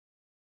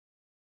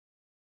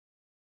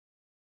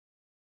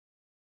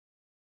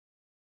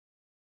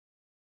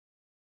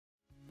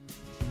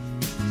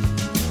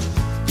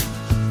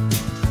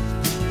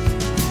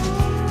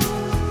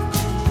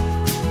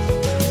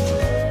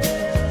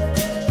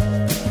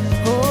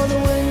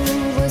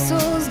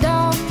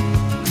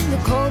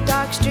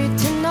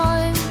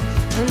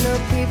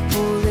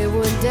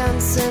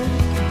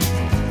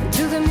listen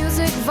to the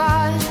music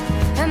vibe.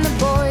 And the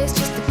boys,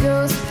 just the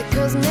girls with the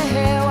curls in their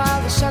hair,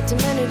 while the shouting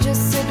men who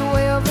just sit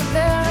way over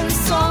there. And the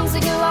songs, they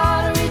get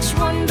louder, each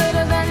one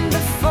better than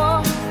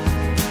before.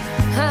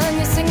 And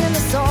you're singing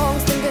the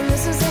songs, thinking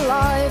this is a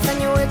life.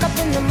 And you wake up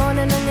in the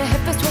morning and your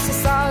hip is twisted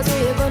sides.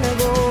 Where you gonna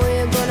go,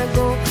 where you gonna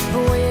go,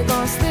 or where you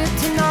gonna sleep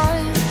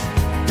tonight?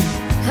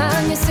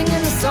 And you're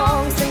singing the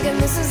songs, thinking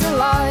this is a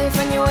life.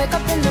 And you wake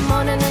up in the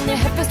morning and your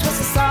hip is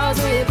twisted sides.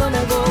 Where you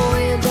gonna go,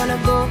 where you gonna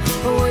go,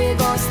 or where you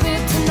gonna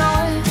sleep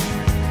tonight?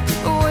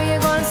 Or where you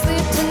gonna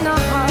sleep tonight?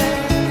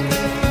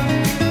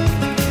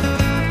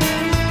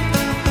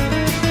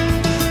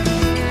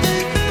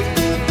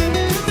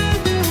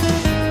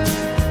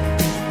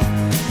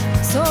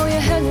 So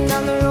you're heading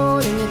down the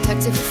road in your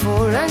taxi for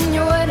 4, and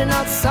you're waiting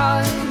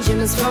outside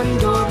Jim's front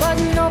door, but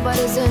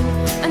nobody's in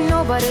and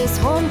nobody's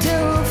home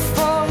till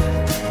 4.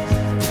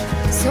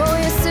 So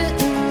you're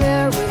sitting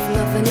there with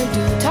nothing to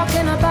do,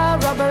 talking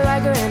about Robert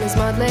Riger and his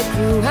motley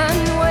crew.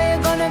 And where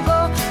you gonna go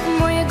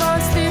and where you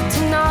gonna sleep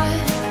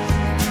tonight?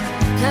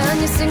 And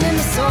you're singing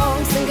the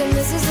songs, thinking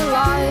this is a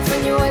life.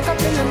 And you wake up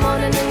in the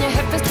morning and your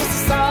hip is just the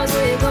stars.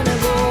 Where you gonna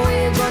go,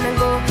 where you gonna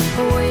go,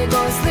 or where you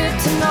gonna sleep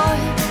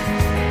tonight?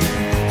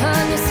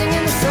 And you're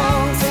singing the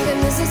songs, thinking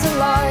this is a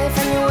life.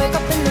 And you wake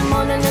up in the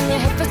morning and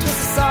your hip is just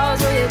the stars.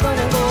 Where you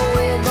gonna go,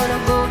 where you gonna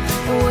go,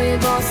 or where you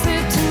gonna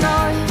sleep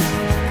tonight?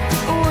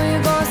 Or where you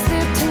gonna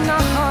sleep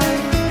tonight?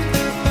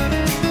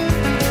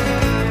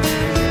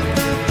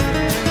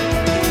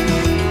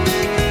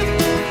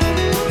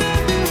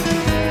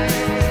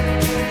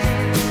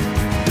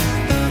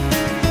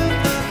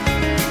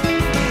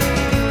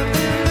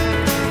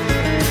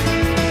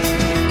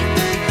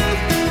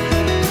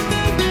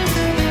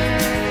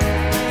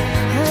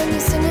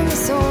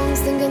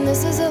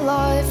 This is a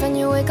life, and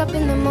you wake up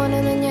in the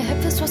morning and your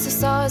hip is towards the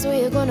stars. Where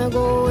you gonna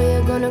go, where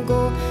you gonna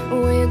go,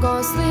 where you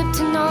gonna sleep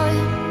tonight?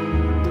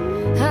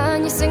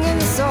 And you're singing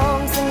the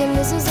song, singing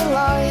this is a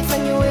life.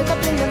 And you wake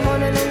up in the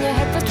morning and your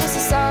hip is towards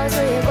the stars.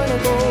 Where you gonna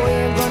go, where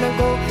you gonna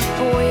go,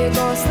 where you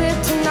gonna sleep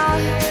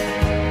tonight?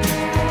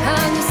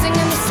 And you're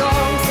singing the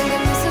song,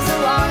 singing this is a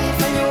life.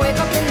 And you wake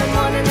up in the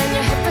morning and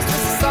your hip is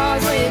towards the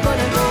stars. Where you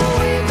gonna go,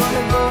 where you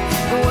gonna go,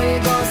 where you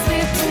gonna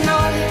sleep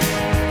tonight?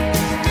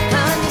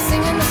 And you're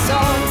singing the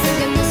song,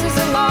 singing this is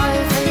a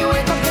life. And you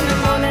wake up in the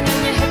morning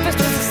and your hip is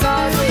towards the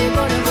stars. Where you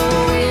gonna go,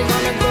 where you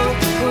gonna go,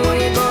 where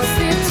you gonna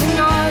sleep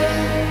tonight?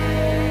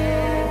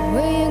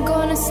 Where you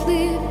gonna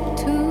sleep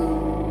tonight?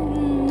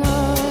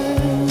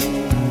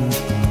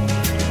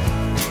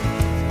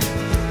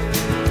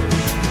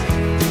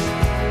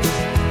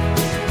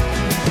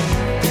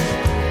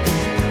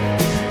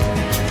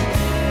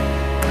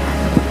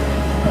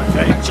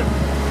 Okay.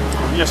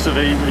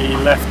 Yesterday we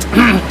left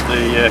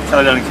the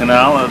Caledonian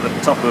Canal at the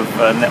top of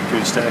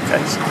Neptune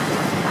Staircase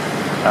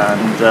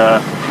and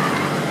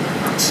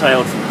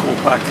sailed from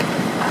Corpac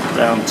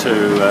down to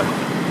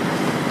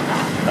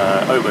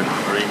Oban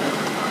Marina,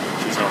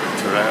 which is on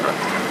Torrera.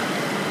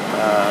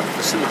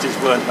 Facilities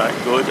weren't that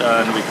good,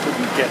 and we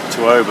couldn't get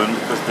to Oban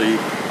because the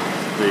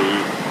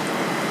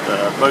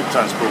boat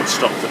transport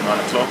stopped at 9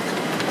 o'clock,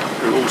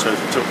 which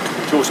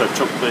also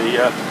took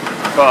the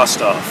bar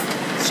staff.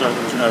 So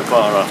there was no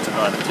bar after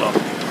 9 o'clock.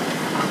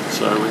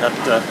 So we had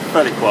a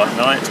fairly quiet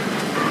night,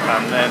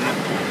 and then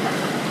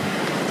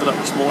got up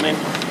this morning,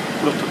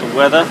 looked at the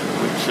weather,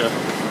 which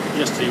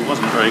yesterday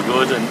wasn't very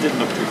good and didn't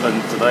look too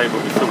pleasant today,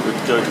 but we thought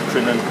we'd go to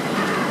Crinan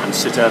and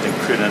sit out in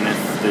Crinan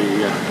if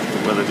the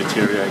weather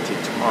deteriorated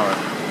tomorrow.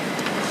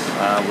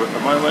 We're at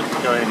the moment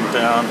going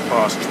down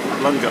past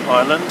Lunga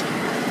Island,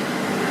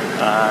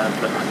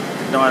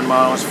 9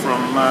 miles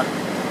from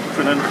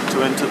Crinan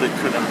to enter the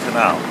Crinan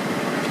Canal.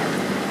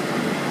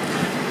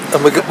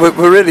 And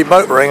we're really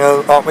motoring,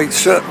 aren't we?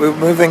 Sure, we're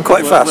moving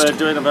quite fast. We're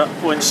doing about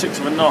 0.6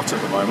 of a knot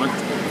at the moment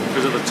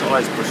because of the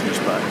tides pushing us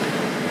back.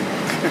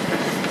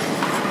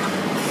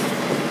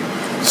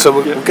 So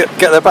we'll get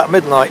there about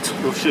midnight.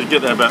 We should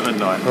get there about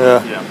midnight.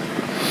 Yeah.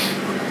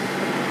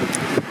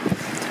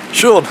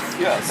 Sean,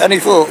 yes. Any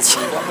thoughts?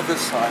 We've got a good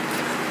sign.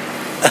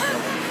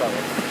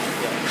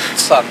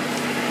 Sun.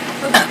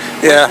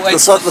 Yeah, the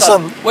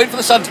sun. Wait for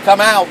the sun to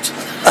come out.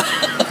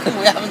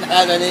 We haven't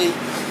had any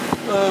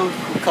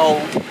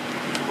cold.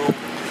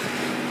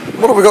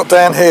 What have we got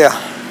down here?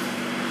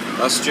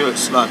 That's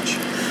Stuart's lunch.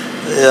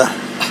 Yeah.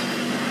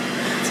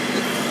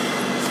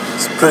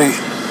 It's pretty...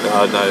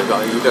 Oh no,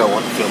 you don't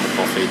want to film the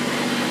coffee.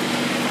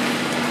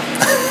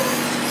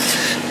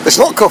 It's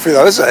not coffee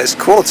though, is it? It's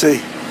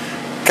quality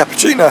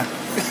cappuccino.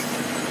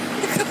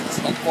 It's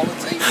not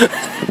quality.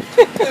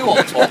 Who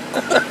on top?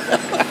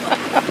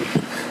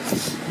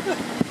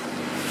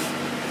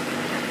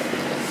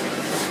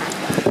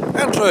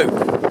 Andrew,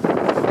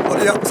 what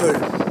are you up to?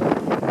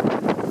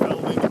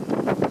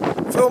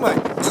 Filming,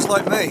 just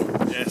like me.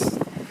 Yes.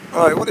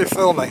 Right, what are you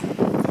filming?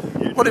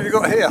 What have you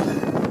got here?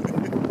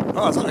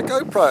 Oh, is that a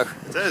GoPro?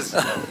 It is.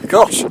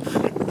 Gosh,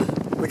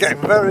 we're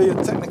getting very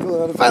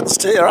technical and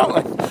advanced here, aren't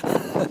we?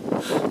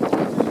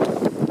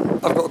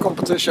 I've got a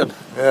competition.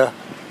 Yeah.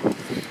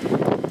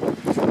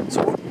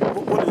 So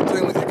what are you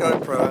doing with your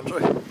GoPro?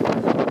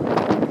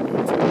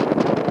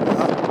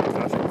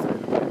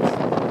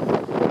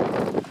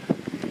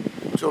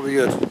 probably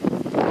good.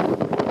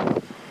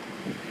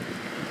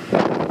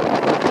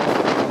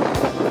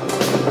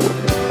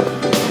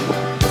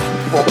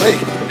 Or me.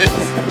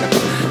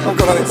 I've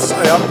got nothing to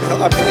say, I'm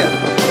here.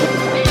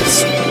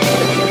 You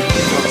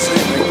can't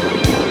see me.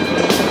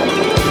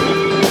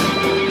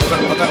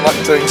 I don't like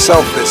doing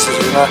selfies, as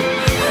you know.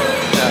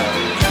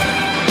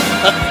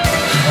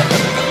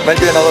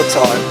 Maybe another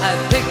time. I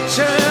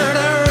pictured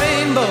a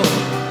rainbow.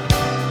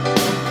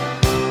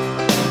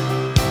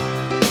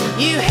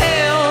 You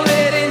held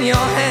it in your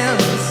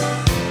hands.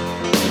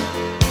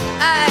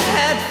 I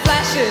had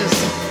flashes.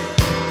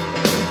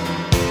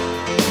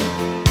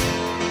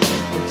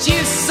 But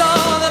you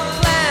saw the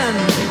plan.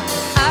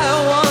 I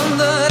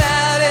wandered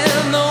out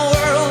in the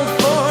world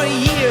for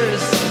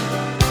years,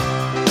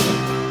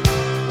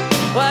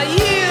 while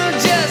you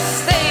just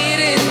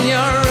stayed in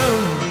your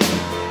room.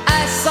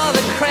 I saw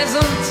the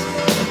crescent.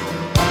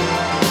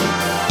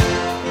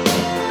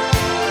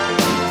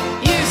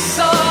 You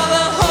saw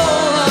the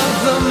whole of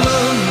the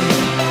moon.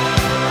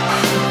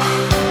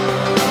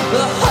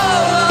 The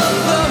whole of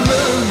the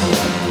moon.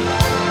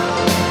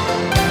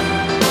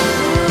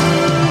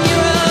 You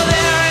were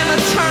there in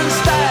the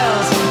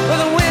turnstiles with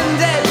the wind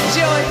at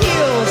your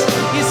heels.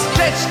 You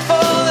stretched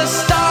for the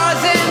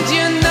stars and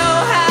you know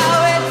how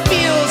it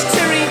feels to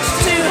reach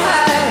too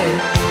high,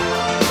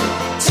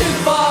 too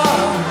far,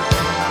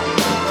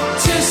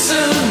 too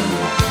soon.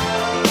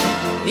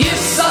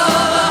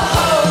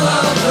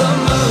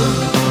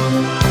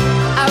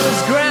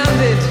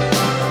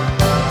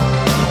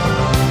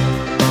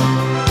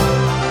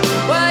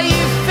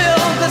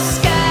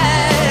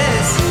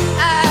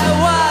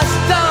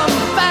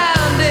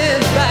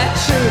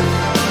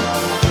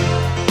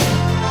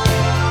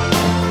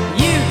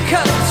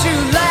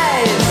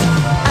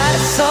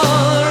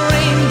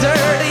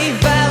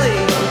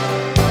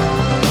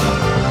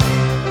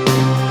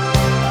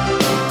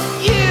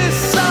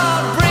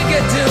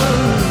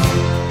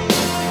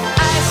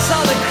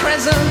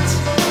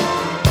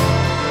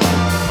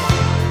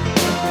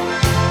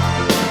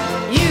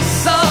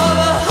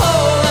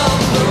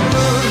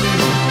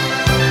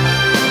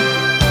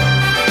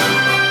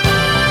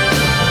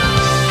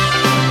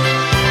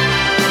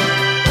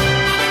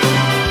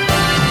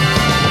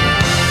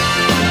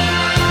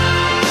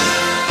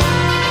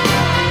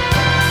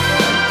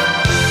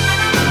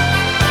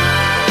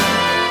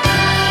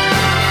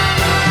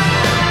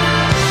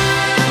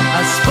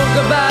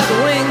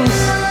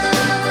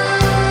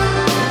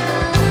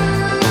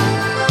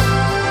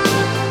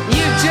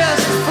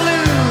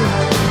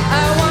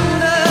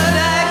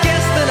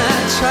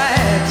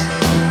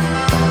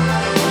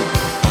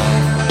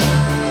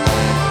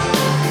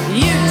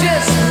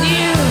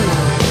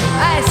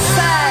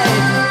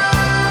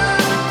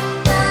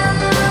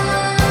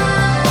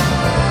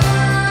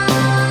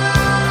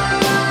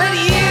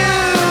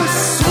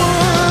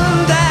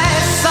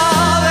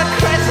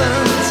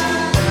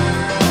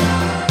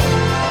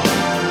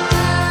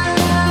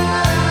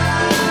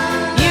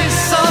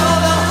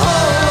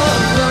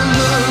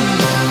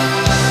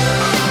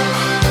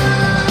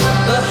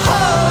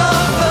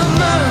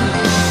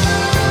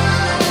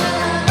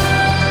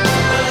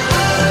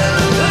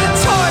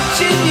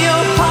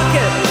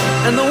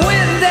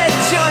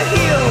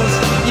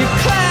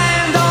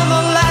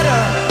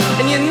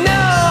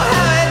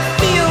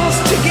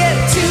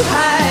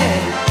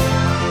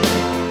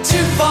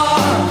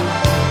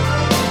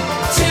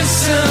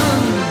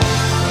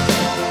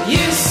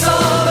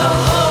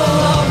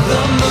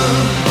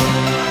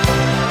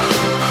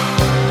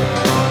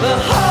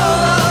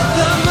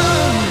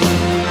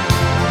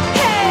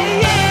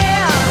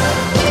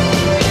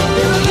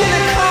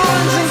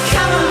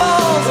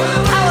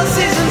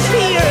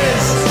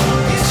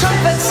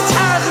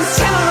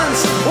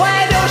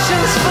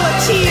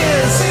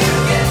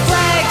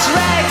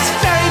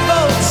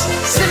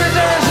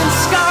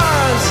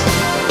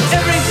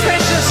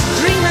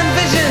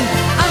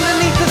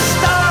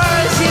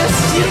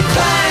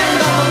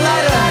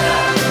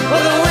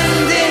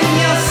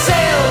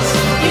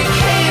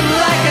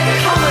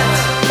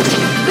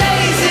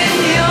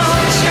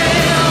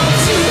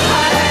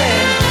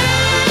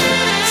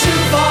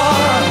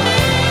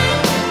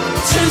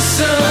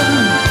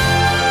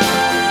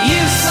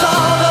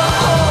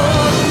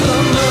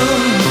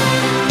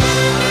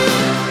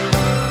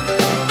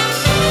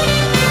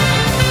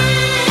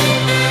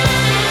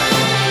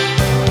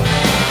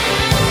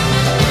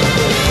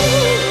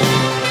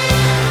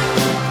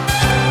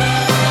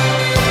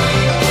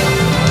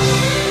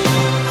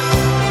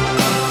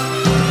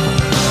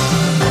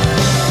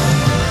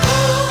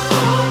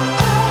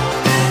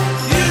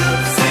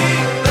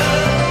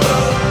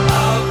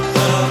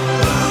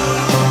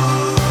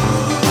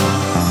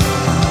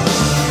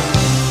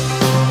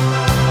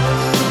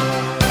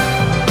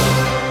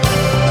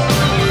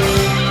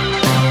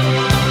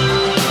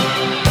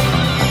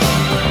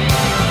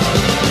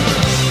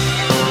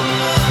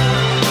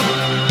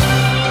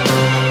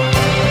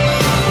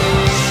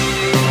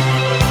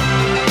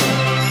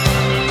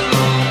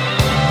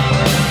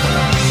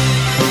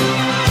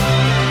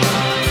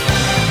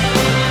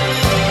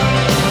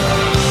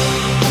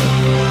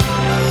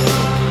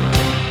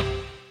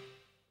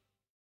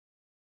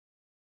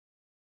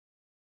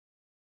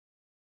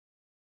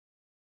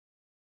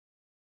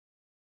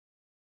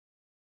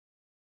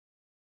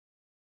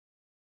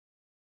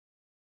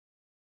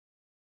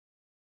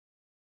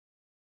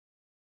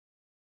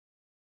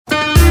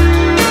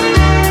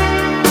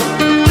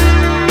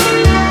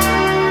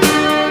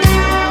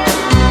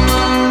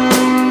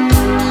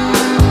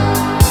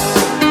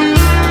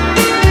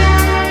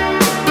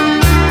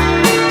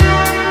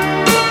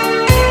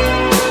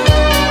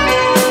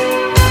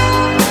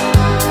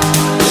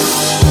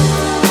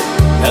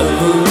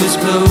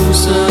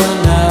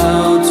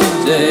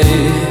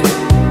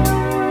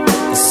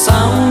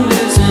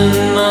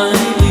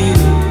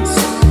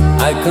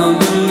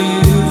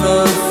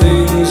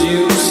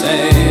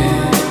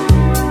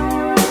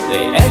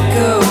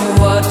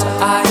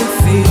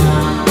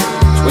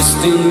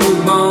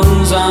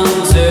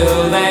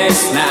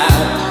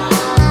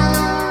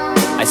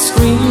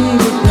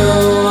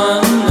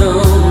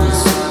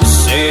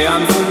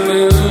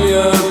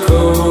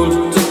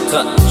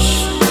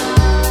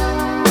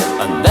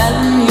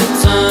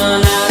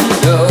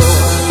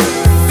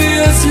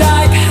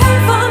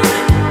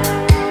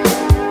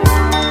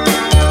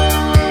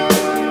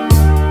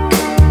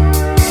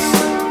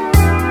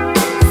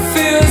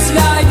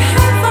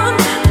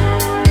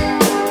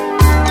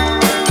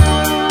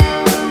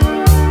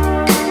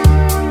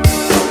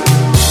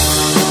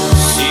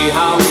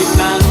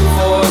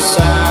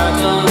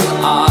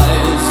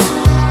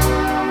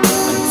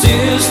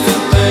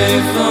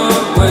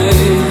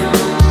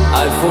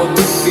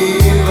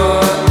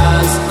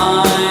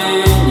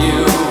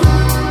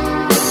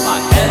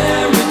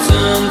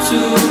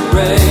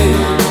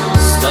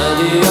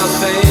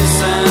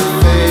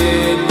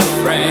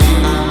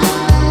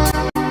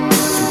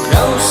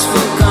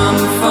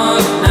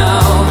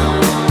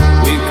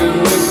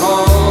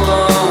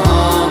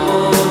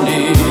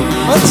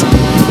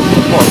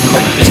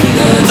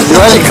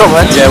 Any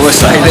comment? Yeah, we're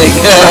sailing.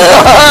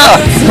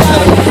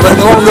 But in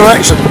the wrong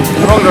direction.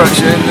 The wrong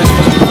direction. This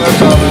was the first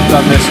time we've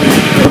done this.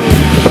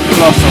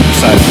 Last time we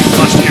sailed.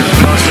 Last year,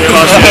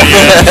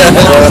 yeah.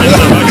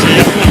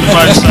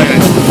 Boat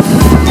sailing.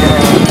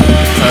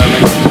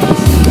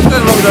 In the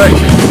wrong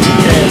direction.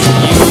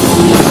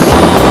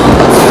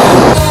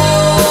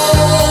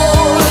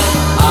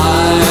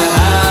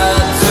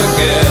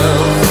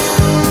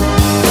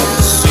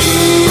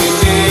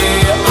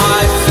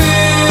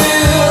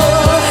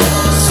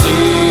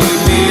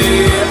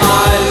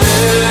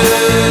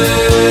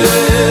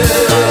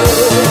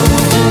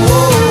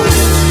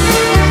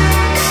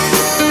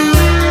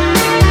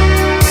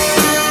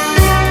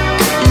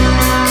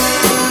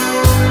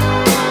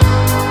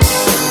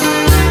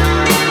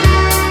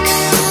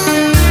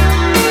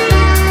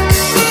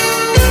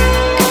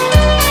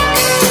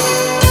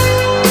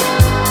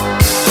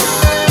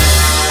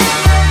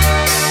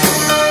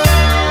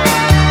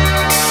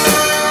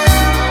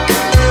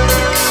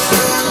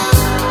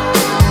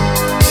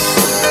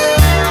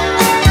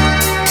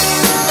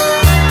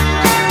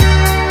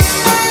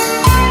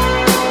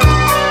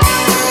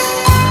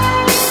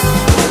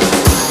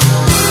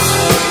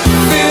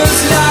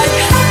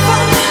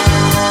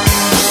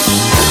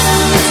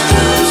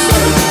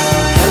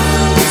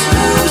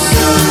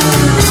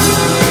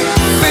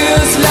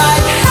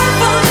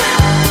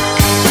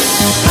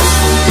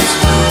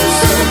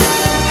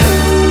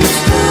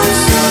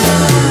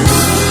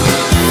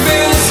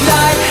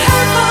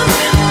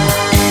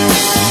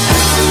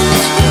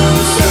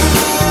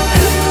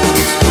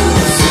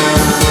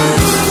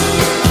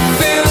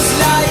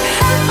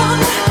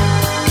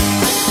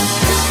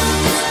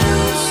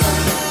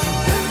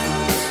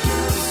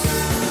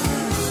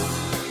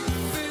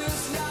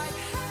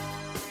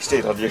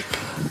 On you.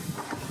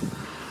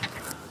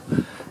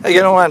 Hey,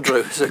 you know, Andrew,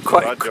 is it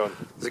quite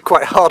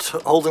hard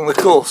holding the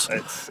course?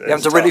 You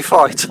have to really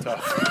fight.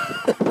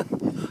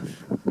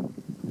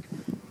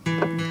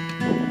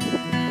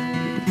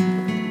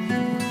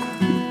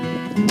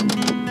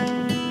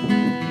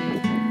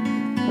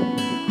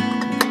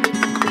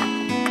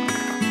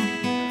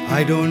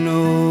 I don't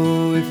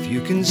know if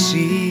you can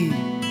see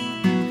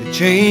the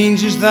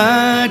changes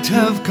that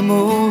have come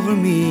over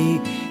me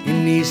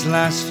in these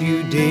last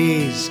few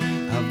days.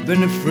 I've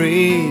been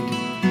afraid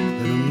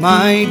that I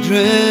might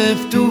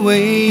drift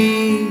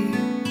away,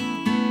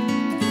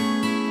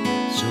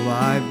 so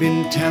I've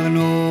been telling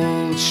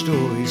old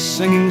stories,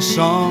 singing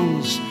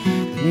songs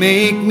that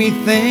make me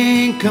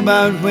think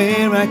about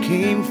where I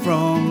came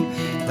from.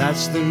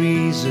 That's the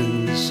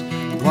reasons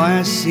why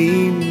I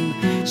seem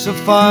so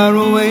far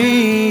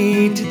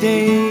away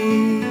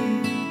today.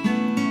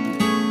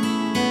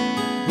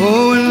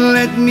 Oh, and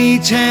let me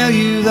tell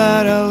you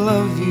that I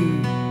love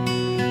you,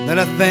 that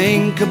I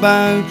think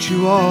about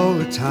you all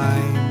the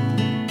time.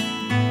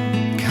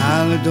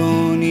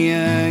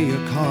 Caledonia,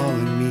 you're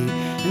calling me,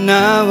 and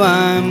now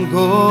I'm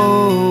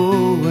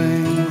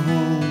going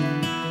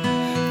home.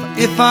 But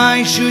if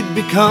I should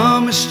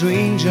become a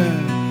stranger,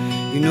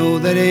 you know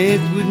that it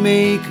would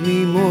make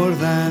me more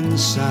than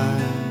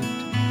sad.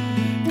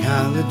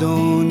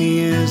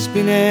 Caledonia's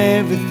been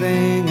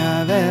everything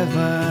I've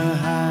ever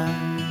had.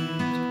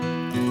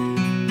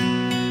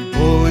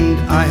 Oh, and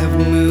I have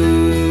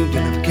moved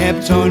and I've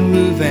kept on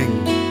moving.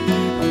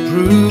 I've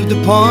proved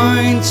the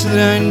points that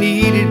I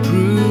needed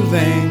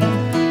proving,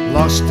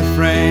 lost the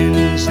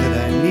friends that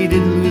I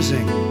needed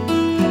losing,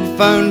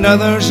 found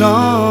others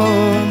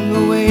on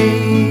the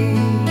way.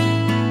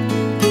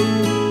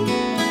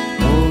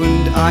 Oh,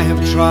 and I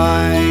have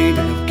tried and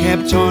I've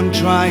kept on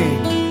trying.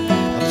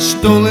 I've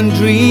stolen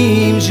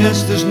dreams,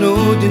 yes, there's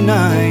no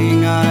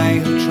denying. I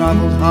have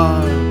traveled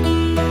hard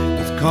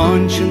with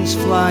conscience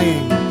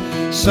flying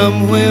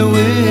somewhere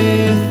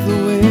with the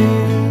wind.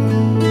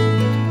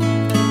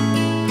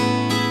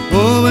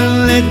 Oh,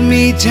 and let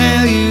me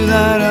tell you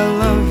that I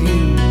love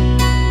you,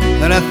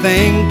 that I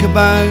think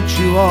about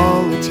you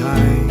all the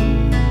time.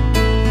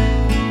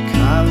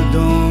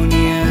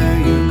 Caledonia,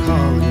 you're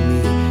calling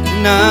me,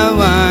 and now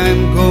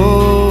I'm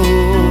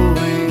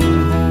going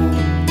home.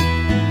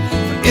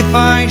 For if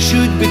I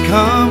should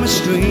become a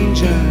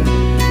stranger,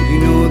 you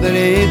know that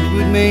it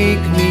would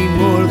make me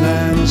more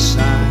than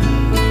sad.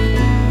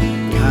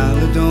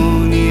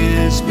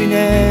 Caledonia's been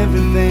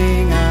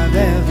everything I've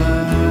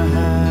ever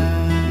had.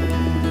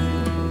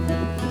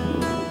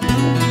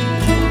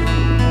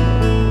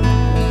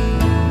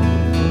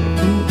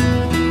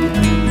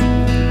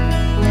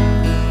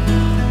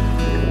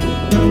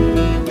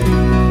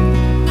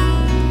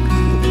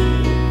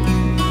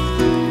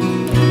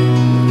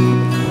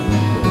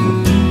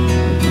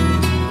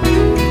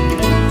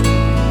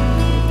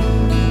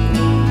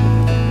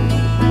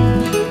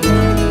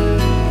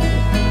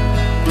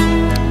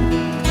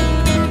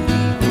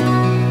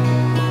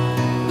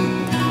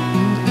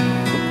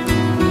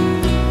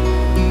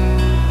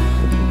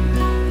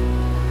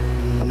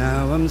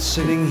 I'm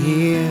sitting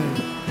here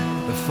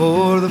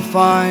before the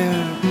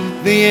fire,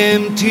 the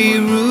empty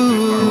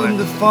room,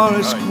 the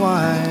forest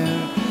choir,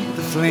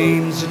 the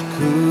flames that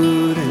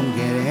couldn't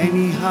get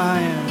any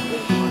higher,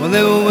 well,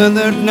 they were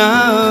withered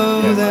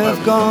now,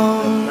 they've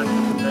gone.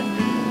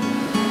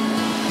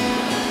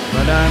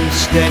 But I'm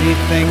steady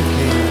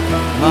thinking,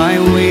 my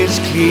way's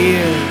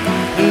clear,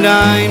 and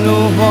I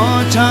know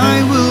what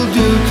I will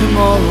do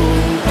tomorrow.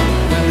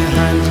 When the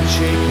hands are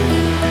shaken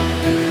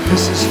and the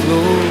kisses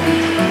flow,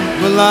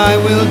 well, I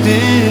will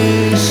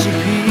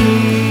disappear.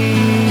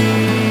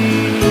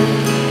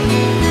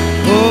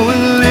 Oh,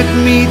 and let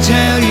me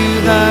tell you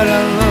that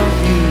I love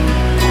you,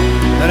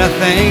 that I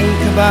think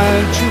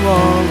about you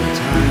all the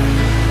time.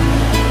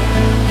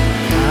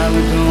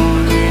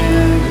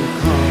 Caledonia, you're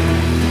calling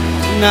me,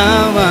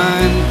 now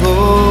I'm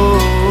going.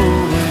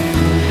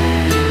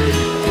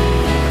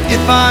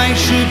 If I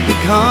should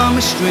become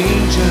a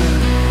stranger,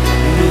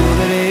 I know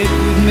that it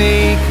would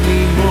make me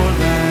more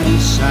than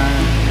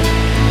sad.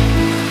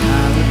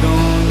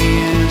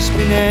 Caledonia's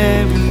been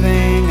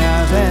everything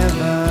I've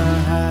ever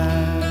had.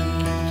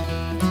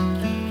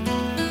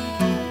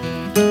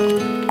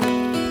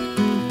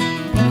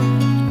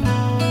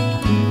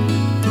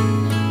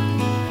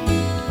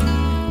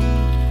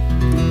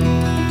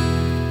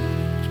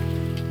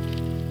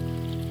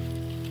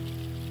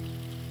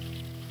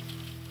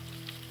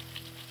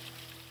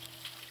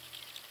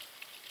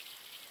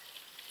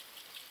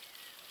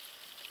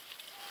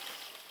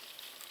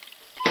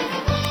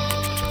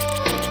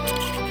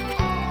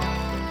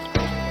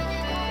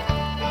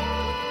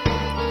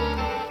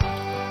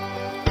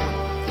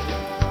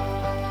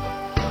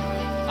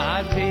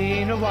 I've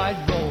been a white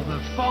rover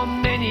for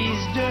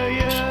many's the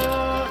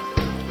year,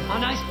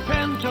 and I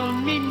spent all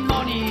me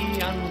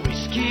money on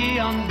whiskey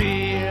and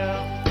beer.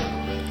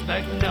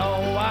 But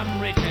now I'm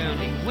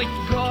returning with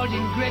God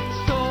in great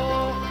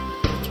store,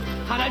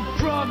 and I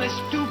promise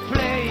to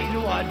play the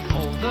white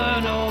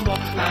rover no more.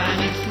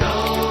 And it's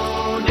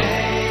no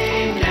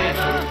nay,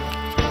 never,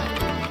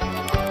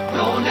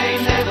 no nay,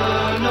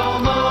 never, no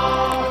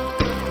more.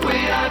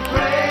 Will I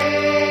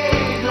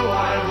pray the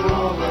white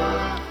rover?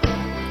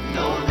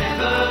 No,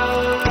 never,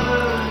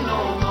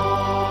 no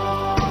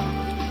more.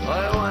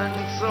 I went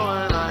to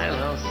an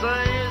island I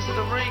used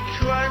to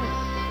frequent,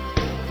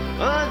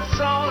 and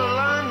saw the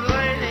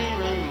landlady,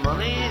 my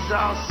money's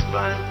all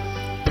spent.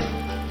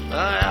 I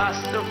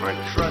asked her for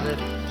credit,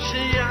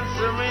 she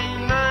answered me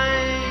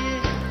nay.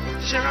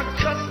 Sure, a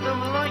custom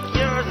like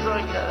yours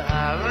I could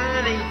have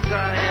any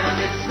day. And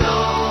it's no,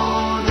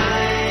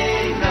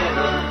 nay,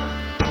 never,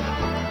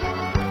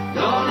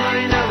 no, nay,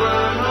 never,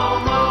 no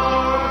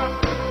more.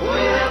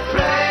 We'll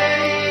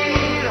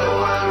play the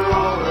white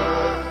rover,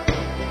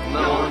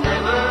 no,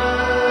 never,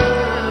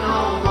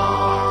 no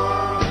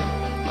more.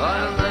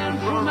 And then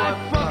from my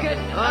pocket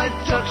I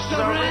took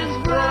sovereigns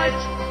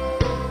bright,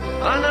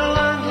 and the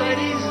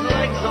landlady's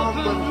legs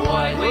opened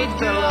wide with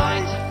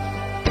delight.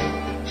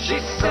 She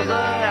says I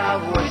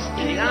have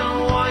whiskey and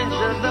wines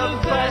are the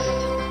best,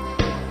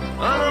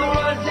 and the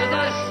words that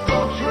I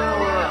spoke to her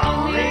were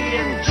only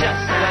in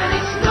jest. And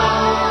it's no,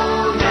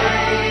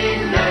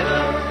 nay,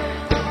 never,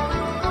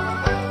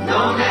 no,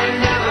 nay,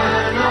 never,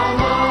 no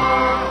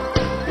more.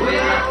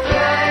 We'll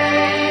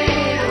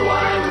play the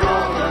white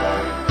rover,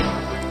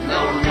 no,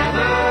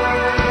 never,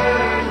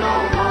 no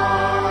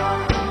more.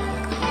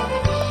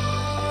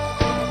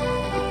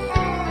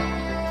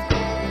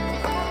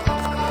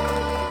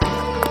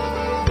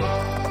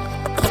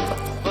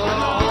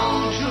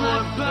 Oh, to my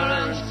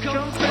parents,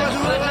 confess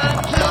what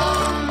I've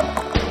done.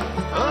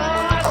 I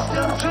asked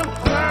them to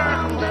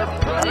burn their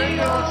bloody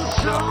old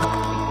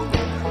song.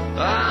 I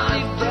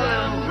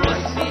them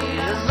embrace me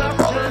as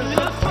often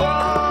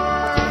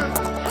before.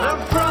 I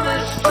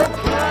promise to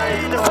play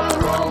the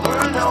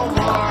rover no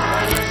more.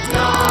 And it's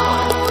no,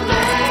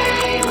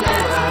 nay,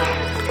 never,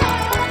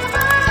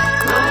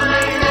 no,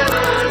 nay,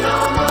 never, no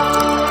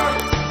more.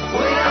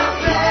 We'll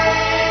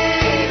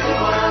play the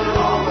white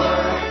rover,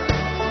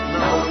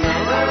 no,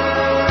 never,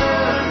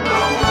 no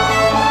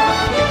more.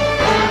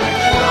 And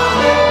it's no,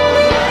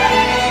 nay,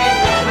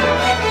 never,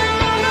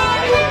 no,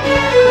 nay,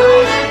 never,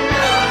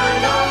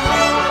 no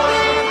more.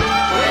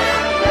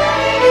 We'll play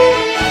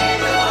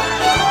the white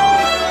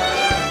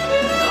rover,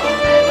 no,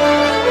 never,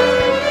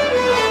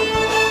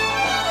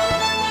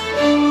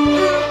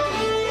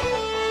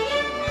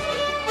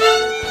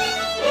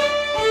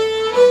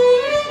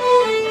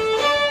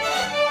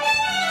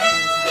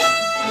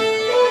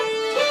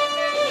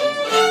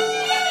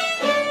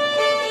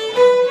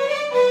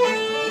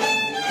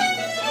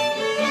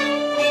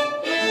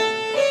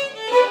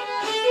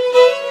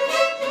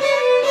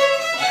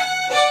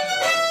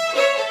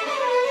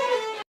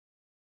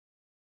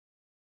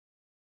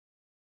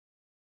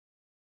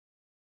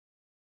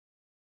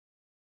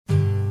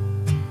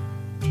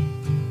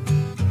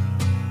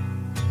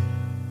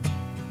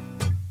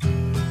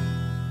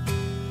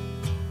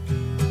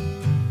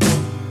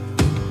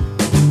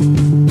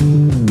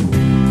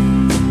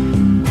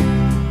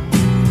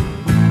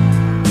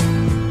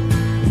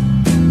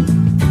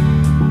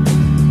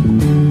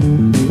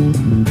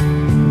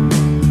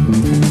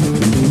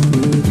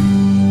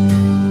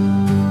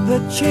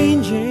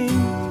 changing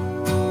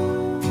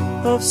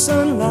of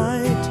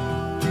sunlight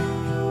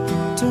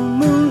to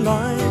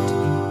moonlight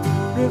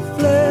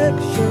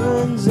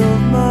reflections of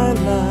my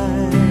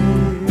life.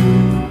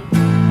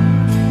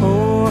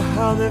 Oh,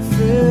 how they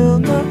fill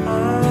my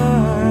eyes.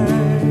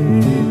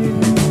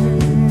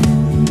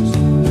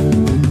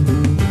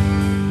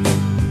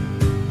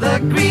 The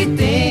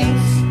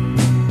greetings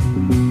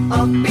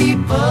of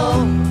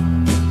people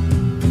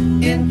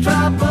in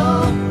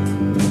trouble,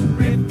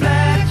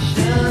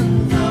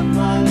 reflections of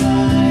my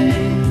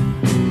life.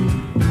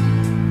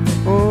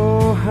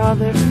 Oh, how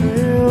they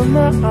fill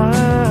my eyes.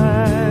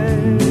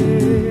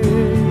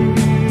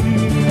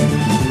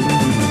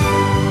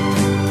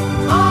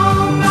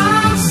 All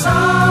my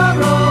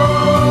sorrow,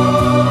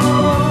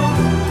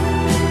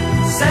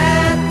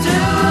 sad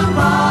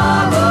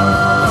tomorrow,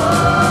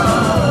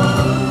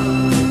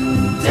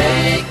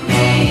 take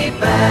me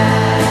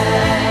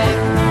back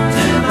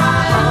to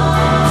my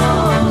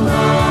own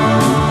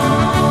home.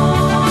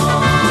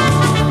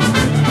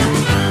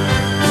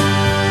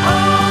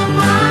 All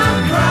my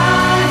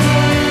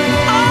crying,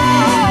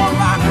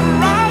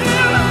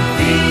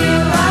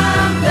 feel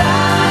I'm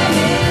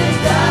dying,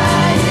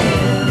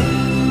 dying.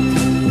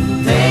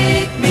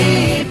 Take me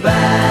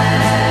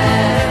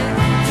back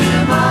to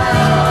my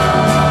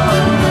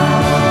own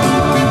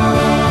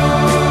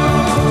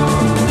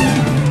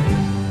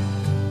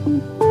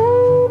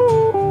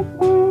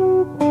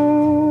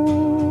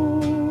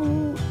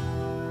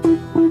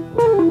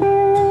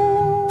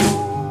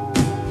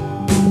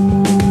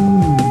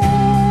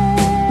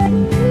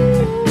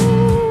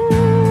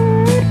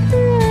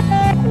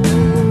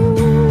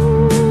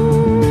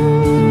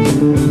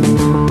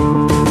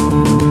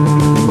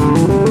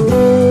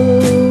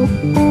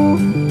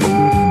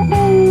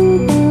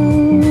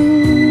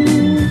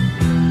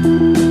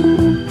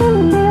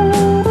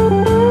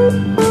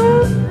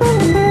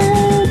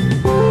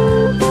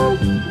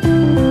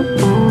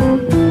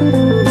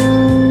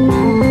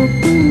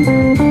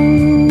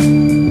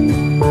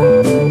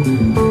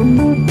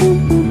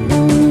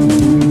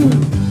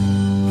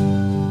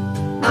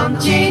I'm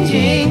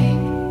changing,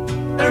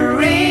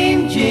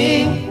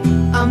 arranging,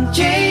 I'm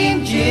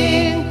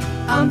changing,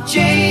 I'm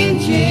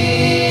changing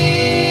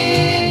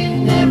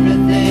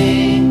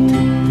everything.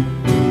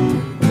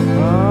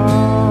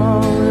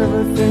 Oh,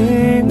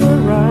 everything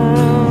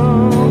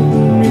around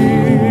me.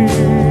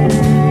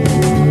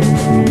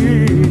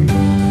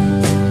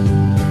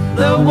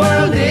 The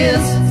world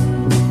is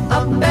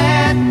a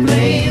bad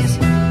place,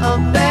 a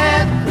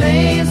bad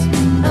place,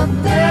 a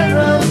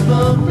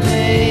terrible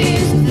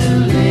place to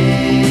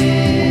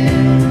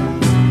live.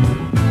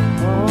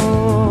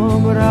 Oh,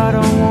 but I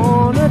don't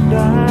wanna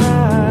die.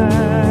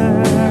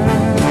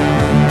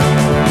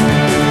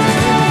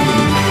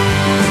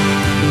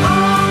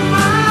 All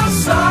my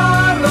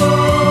sorrow,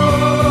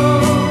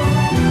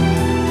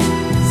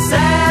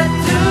 sad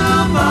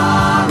tomorrow,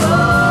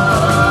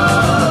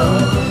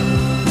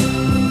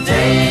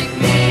 take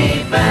me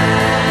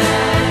back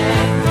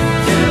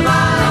to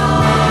my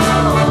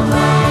own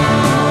home.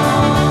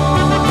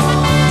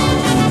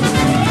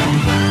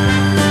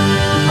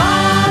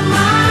 All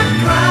my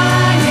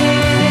crying,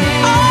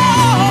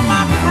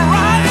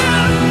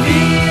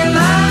 feel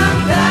I'm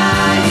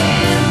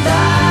dying,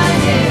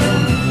 dying.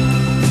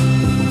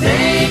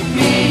 Take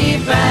me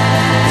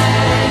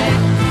back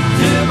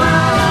to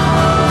my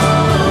own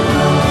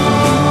home.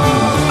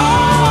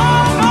 All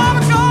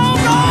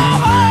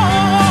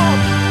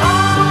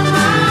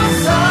my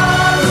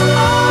sorrow,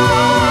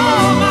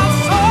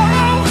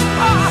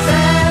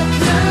 sad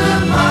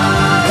tomorrow,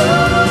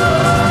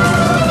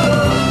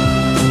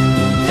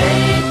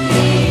 take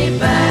me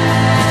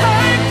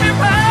back to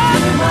my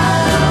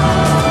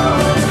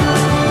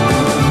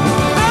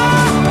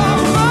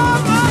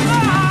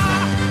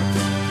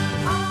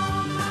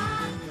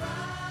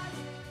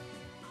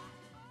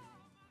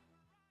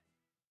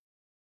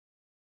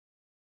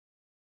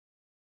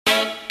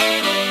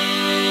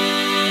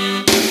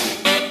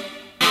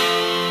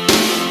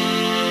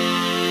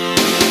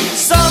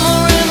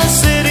Somewhere in the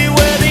city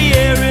where the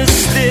air is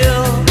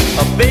still,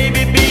 a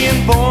baby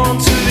being born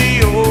to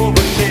the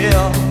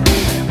overkill.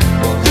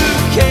 Well, who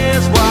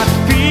cares what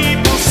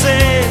people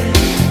say?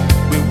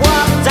 We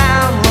walk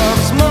down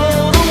love's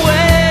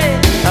motorway,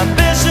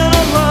 ambition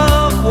of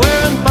love,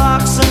 wearing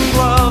boxing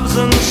gloves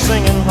and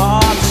singing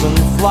hearts and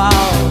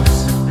flowers.